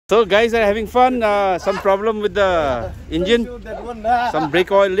So guys are having fun. Some problem with the engine. Some brake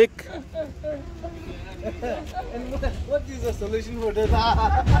oil leak. What is the solution for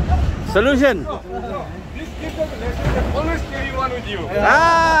that? Solution? Always carry one with you.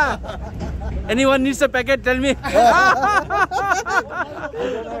 Anyone needs a packet? Tell me.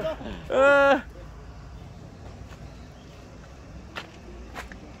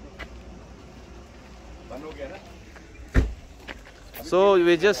 So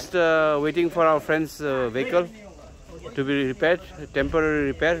we're just waiting for our friend's vehicle to be repaired, temporary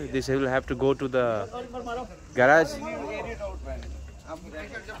repair. This will have to go to the garage.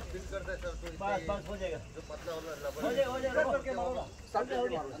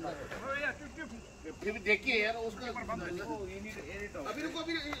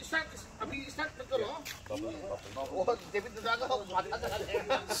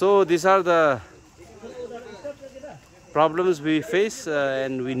 So these are the problems we face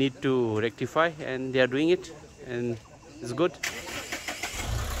and we need to rectify, and they are doing it, and it's good.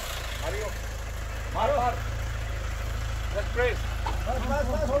 Let's press.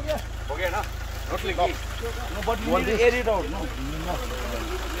 Okay, na? Not leaking. No, but you need to air it out. No. You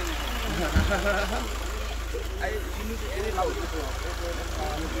need to air it out.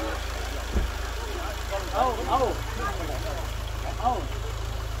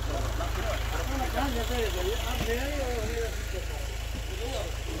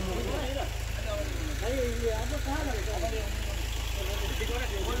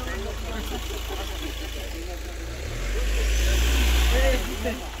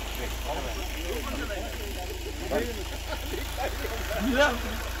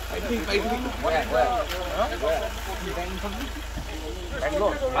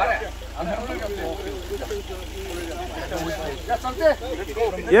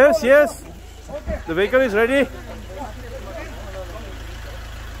 Yes, yes. The vehicle is ready.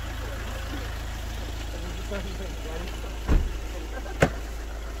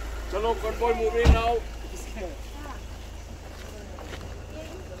 Chalo, convoy moving now.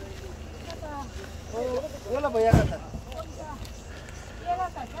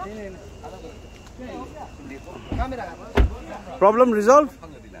 Problem resolved?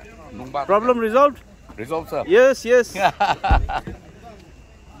 Problem resolved? Resolve, sir. Yes, yes.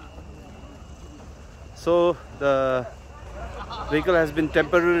 So the vehicle has been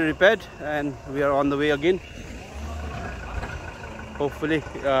temporarily repaired and we are on the way again. Hopefully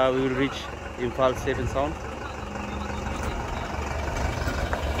we will reach Imphal safe and sound.